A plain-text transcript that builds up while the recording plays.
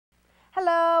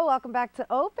Hello, welcome back to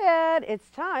Open. It's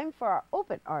time for our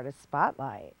Open Artist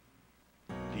Spotlight.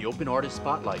 The Open Artist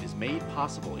Spotlight is made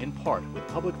possible in part with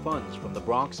public funds from the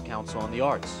Bronx Council on the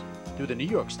Arts through the New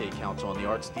York State Council on the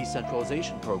Arts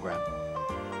Decentralization Program.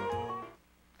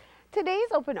 Today's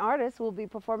Open Artist will be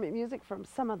performing music from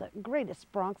some of the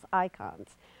greatest Bronx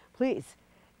icons. Please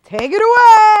take it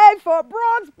away for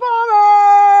Bronx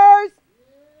Bombers!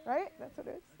 Right? That's what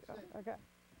it is? Oh, okay.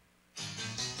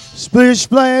 Splish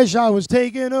splash, I was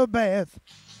taking a bath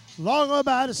long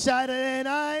about a Saturday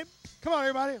night. Come on,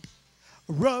 everybody.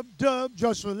 Rubbed up,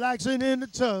 just relaxing in the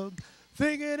tub,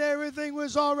 thinking everything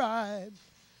was all right.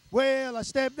 Well, I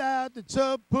stepped out the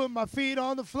tub, put my feet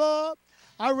on the floor.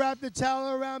 I wrapped the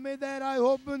towel around me, then I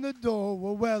opened the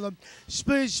door. Well,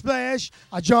 splish splash,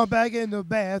 I jumped back in the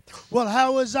bath. Well,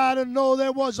 how was I to know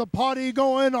there was a party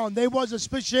going on? There was a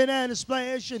splishing and a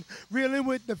splashing, reeling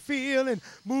with the feeling,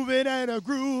 moving and a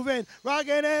grooving,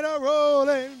 rocking and a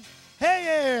rolling. Hey,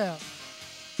 yeah,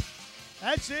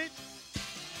 that's it.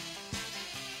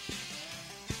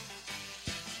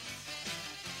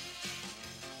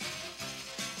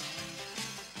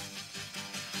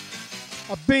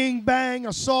 A bing bang,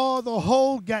 I saw the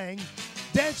whole gang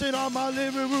dancing on my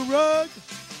living room rug.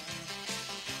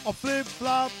 A flip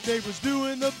flop, they was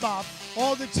doing the bop.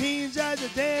 All the teens had the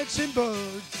dancing bug.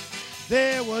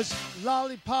 There was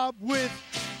Lollipop with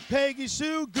Peggy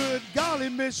Sue. Good golly,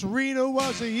 Miss Rena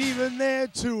wasn't even there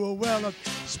too. Well,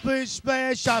 splish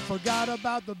splash, I forgot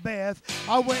about the bath.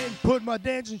 I went and put my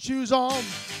dancing shoes on.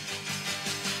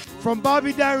 From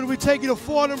Bobby Darin, we take you to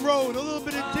Fordham Road. A little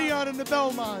bit of Dion and the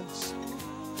Belmonts.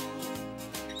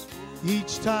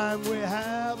 Each time we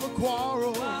have a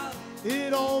quarrel,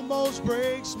 it almost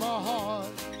breaks my heart,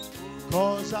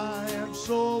 'cause I am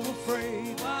so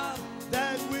afraid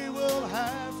that we will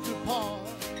have to part.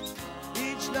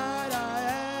 Each night I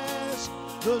ask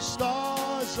the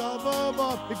stars up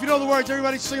above. If you know the words,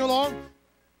 everybody sing along.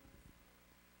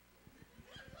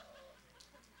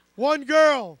 One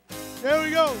girl, there we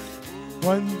go.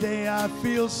 One day I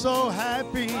feel so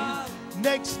happy,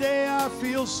 next day I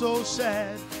feel so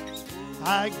sad.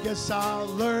 I guess I'll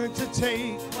learn to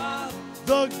take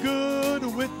the good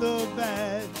with the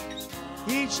bad.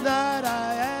 Each night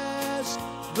I ask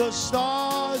the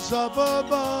stars up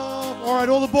above. All right,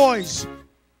 all the boys.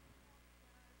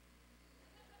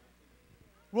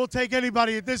 We'll take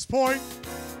anybody at this point.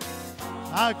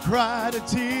 I cried a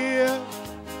tear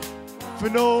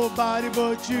for nobody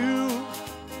but you.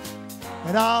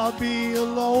 And I'll be a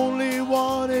lonely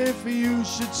one if you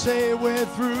should say we're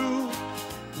through.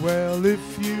 Well,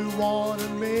 if you want to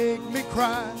make me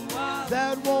cry,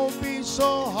 that won't be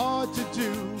so hard to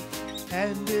do.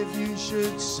 And if you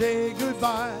should say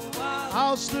goodbye,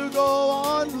 I'll still go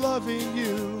on loving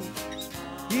you.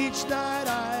 Each night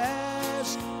I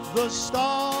ask the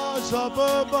stars up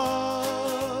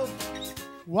above,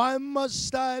 why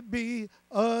must I be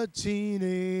a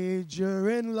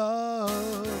teenager in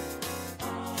love?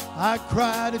 I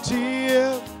cried a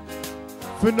tear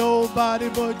for nobody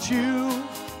but you.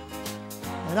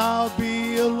 And I'll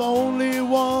be a lonely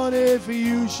one if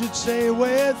you should say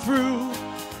we're through.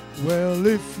 Well,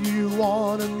 if you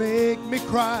want to make me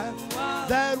cry,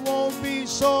 that won't be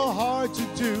so hard to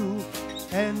do.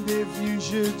 And if you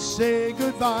should say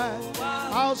goodbye,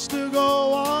 I'll still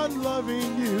go on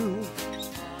loving you.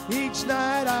 Each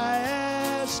night I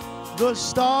ask the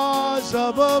stars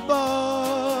up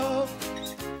above,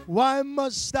 why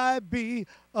must I be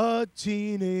a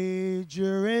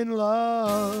teenager in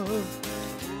love?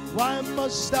 Why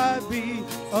must I be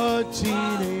a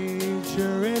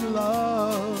teenager in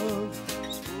love?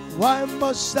 Why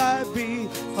must I be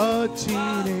a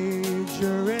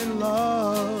teenager in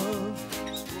love?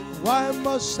 Why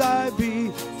must I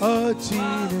be a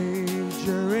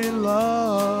teenager in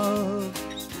love?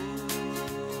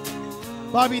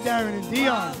 Bobby Darin and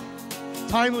Dion,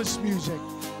 timeless music.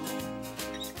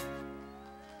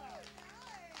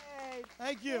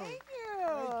 Thank you. Thank you.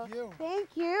 Thank you. Thank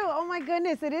you. Oh my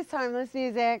goodness, it is timeless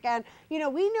music. And you know,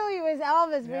 we know you as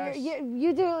Elvis, but Yes.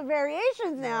 you do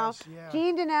variations now. Yes,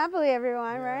 yeah. DiNapoli,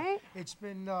 everyone, Yeah. right? It's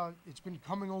been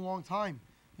coming a long time.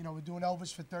 You know, we're doing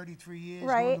Elvis for 33 years,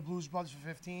 Right. doing the Blues Brothers for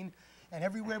 15. And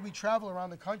everywhere we travel around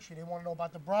the country, they want to know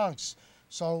about the Bronx.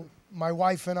 So my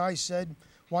wife and I said,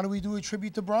 why don't we do a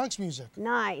tribute to Bronx music?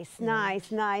 Nice,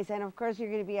 nice, nice. And of course, you're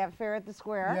going to be at Fair at the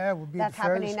Square. Yeah, we'll be That's at the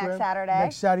Fair at the happening Square. next Saturday.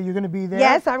 Next Saturday, you're going to be there.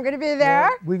 Yes, I'm going to be there. Yeah,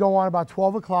 we go on about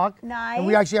 12 o'clock. Nice. And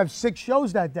we actually have 6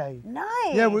 shows that day. Nice.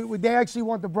 Yeah, they actually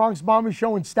want the Bronx Bombers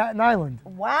Show in Staten Island.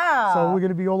 Wow. So we're going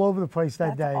to be all over the place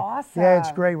that day. That's awesome. Yeah,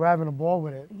 it's great. We're having a ball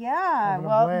with it. Yeah, Having a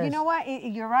well, blast. you know what?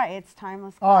 You're right. It's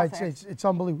timeless Oh, classic. it's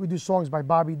unbelievable. We do songs by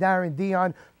Bobby Darin,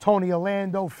 Dion, Tony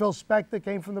Orlando, Phil Spector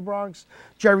came from the Bronx,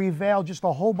 Jerry Vale, just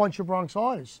a whole bunch of Bronx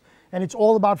artists. And it's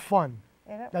all about fun.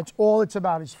 That's all it's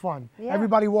about is fun. Yeah.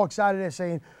 Everybody walks out of there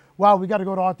saying, wow, we got to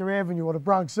go to Arthur Avenue or the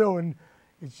Bronx Zoo, and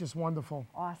it's just wonderful.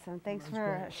 Awesome. Thanks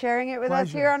for sharing it with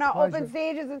us Pleasure. here on our Pleasure. open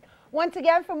stages. And once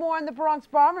again, for more on the Bronx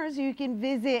Bombers, you can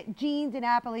visit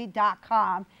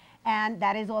DiNapoli.com. And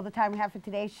that is all the time we have for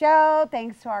today's show.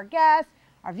 Thanks to our guests,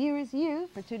 our viewers, you,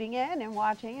 for tuning in and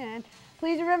watching. And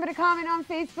please remember to comment on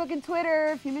Facebook and Twitter.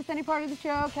 If you missed any part of the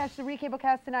show, catch the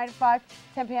recablecast tonight at 5,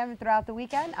 10 p.m. and throughout the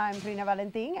weekend. I'm Trina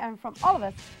Valentin, and from all of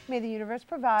us, may the universe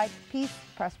provide peace,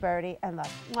 prosperity, and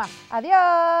love. Mwah.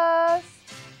 Adios.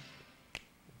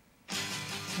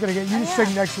 We're going to get you to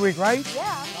sing next week, right?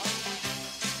 Yeah.